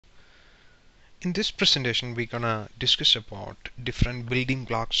In this presentation, we're gonna discuss about different building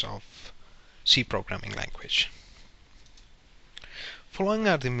blocks of C programming language. Following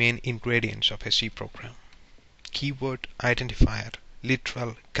are the main ingredients of a C program: keyword, identifier,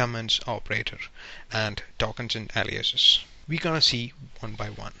 literal, comments, operator, and tokens and aliases. We're gonna see one by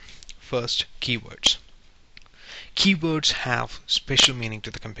one. First, keywords. Keywords have special meaning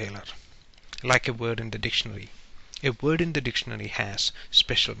to the compiler, like a word in the dictionary. A word in the dictionary has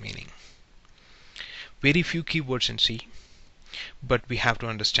special meaning. Very few keywords in C, but we have to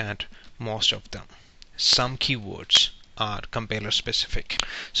understand most of them. Some keywords are compiler specific.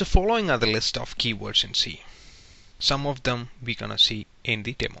 So following are the list of keywords in C. Some of them we're gonna see in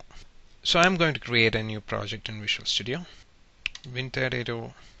the demo. So I'm going to create a new project in Visual Studio.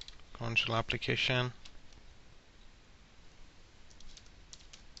 Win32 console application.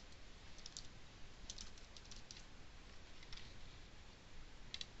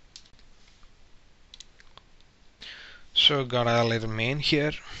 So got a little main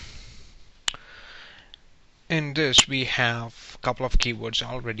here. In this we have a couple of keywords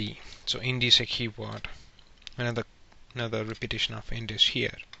already. So int is a keyword. Another repetition of int is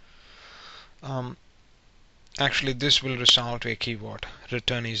here. Actually this will resolve to a keyword.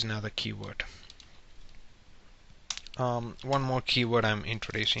 Return is another keyword. One more keyword I'm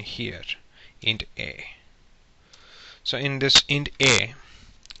introducing here, int a. So in this int a,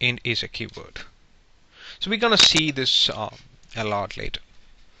 int is a keyword. So we're gonna see this a lot later.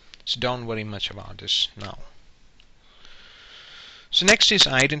 So don't worry much about this now. So next is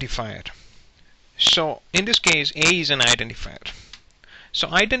identifier. So in this case, a is an identifier. So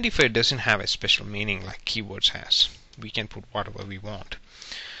identifier doesn't have a special meaning like keywords has. We can put whatever we want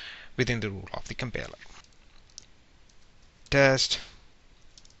within the rule of the compiler. Test,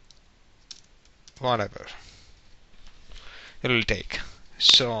 whatever it will take.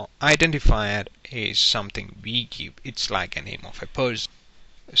 So identifier is something we give. It's like a name of a person.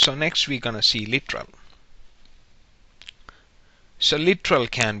 So next we're gonna see literal. So literal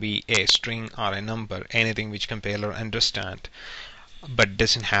can be a string or a number, anything which compiler understand but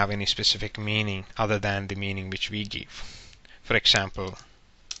doesn't have any specific meaning other than the meaning which we give. For example,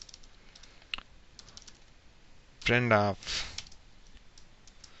 print of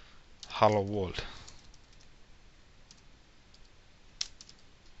hello world.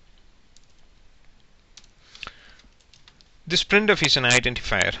 This printf is an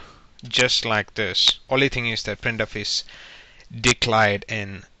identifier just like this. Only thing is that printf is declared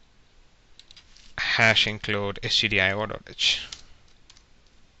in hash include stdio.h.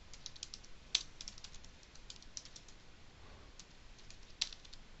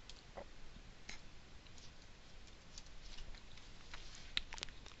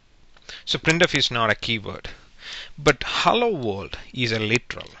 So printf is not a keyword, but hello world is a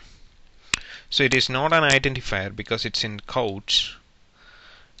literal. So it is not an identifier because it's in quotes.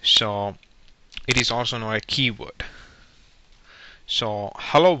 So it is also not a keyword. So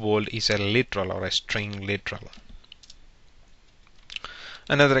hello world is a literal or a string literal.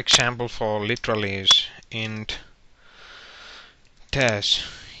 Another example for literal is int test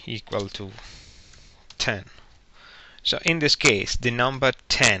equal to 10. So in this case, the number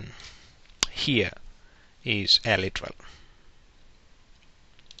 10 here is a literal.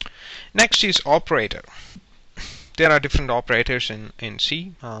 Next is operator. There are different operators in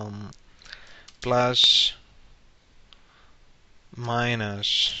C. Plus,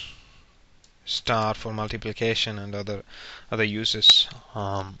 minus, star for multiplication and other uses.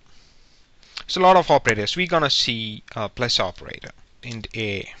 So a lot of operators. We're gonna see plus operator. Int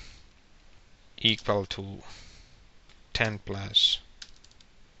a equal to 10 plus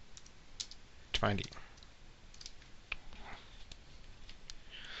 20.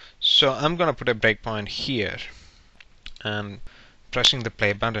 So I'm gonna put a breakpoint here and pressing the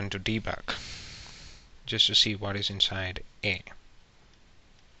play button to debug just to see what is inside a.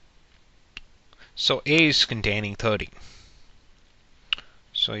 So a is containing 30.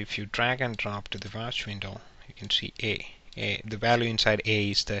 So if you drag and drop to the watch window, you can see a. The value inside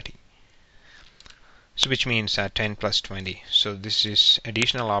a is 30. So which means 10 plus 20. So this is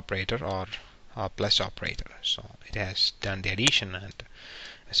additional operator or plus operator. So it has done the addition and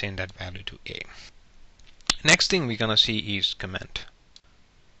assign that value to a. Next thing we're gonna see is comment.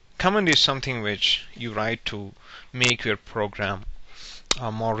 Comment is something which you write to make your program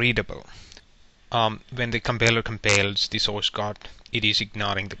more readable. When the compiler compiles the source code, it is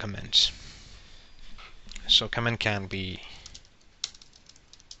ignoring the comments. So comment can be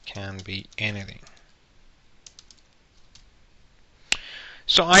anything.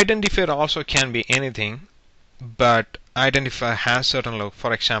 So identifier also can be anything, but identifier has certain look.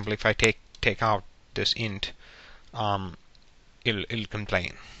 For example, if I take take out this int, it'll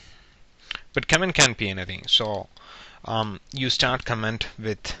complain. But comment can't be anything. So you start comment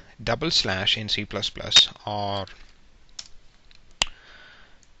with // in C++ or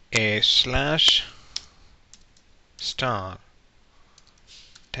a /*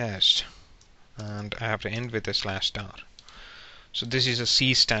 test, and I have to end with a /*. So this is a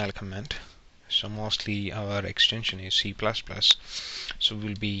C style comment. So mostly our extension is C++. So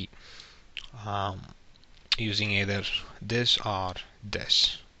we'll be using either this or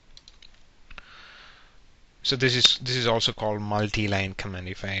this. So this is also called multi-line command.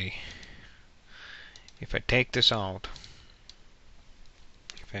 If I take this out,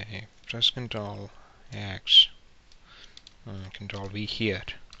 if I press Control X, Control V here,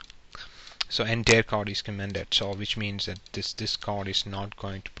 so entire code is commended. So which means that this code is not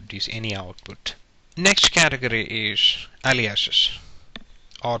going to produce any output. Next category is aliases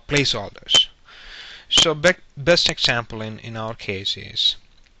or placeholders. So best example in our case is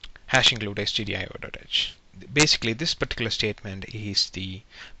hash include stdio.h. Basically, this particular statement is the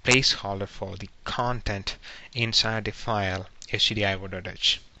placeholder for the content inside the file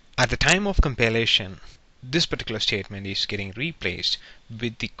stdio.h. At the time of compilation, this particular statement is getting replaced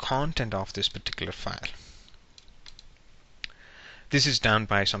with the content of this particular file. This is done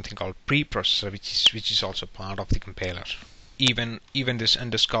by something called preprocessor, which is also part of the compiler. Even this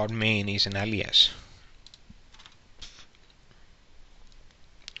underscore main is an alias.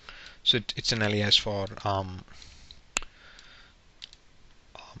 So it's an alias for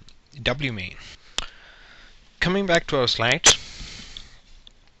wmain. Coming back to our slides,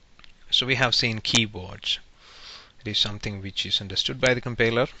 so we have seen keywords. It is something which is understood by the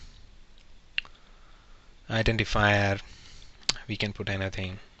compiler. Identifier, we can put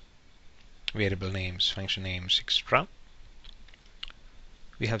anything, variable names, function names, etc.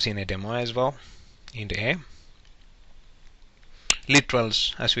 We have seen a demo as well, int a.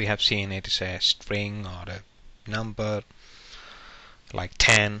 Literals, as we have seen, it is a string or a number like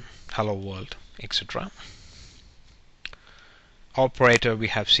 10, hello world, etc. Operator, we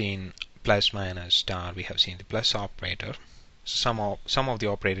have seen plus, minus, star. We have seen the plus operator. Some of the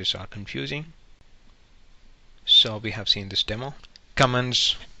operators are confusing, so we have seen this demo.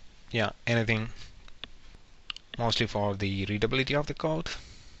 Comments, yeah, anything, mostly for the readability of the code.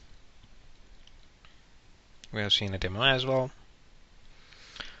 We have seen a demo as well.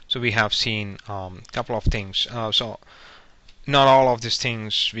 So we have seen a couple of things. So not all of these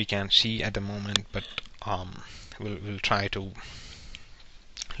things we can see at the moment, but we'll try to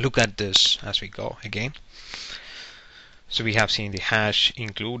look at this as we go again. So we have seen the hash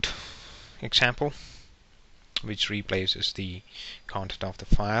include example, which replaces the content of the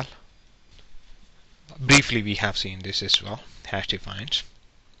file. Briefly, we have seen this as well, hash defines.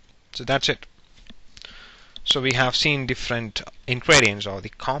 So that's it. So we have seen different ingredients or the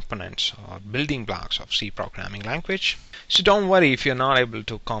components or building blocks of C programming language. So don't worry if you're not able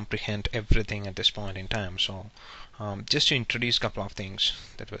to comprehend everything at this point in time. So just to introduce a couple of things,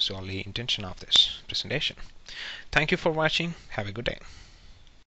 that was the only intention of this presentation. Thank you for watching. Have a good day.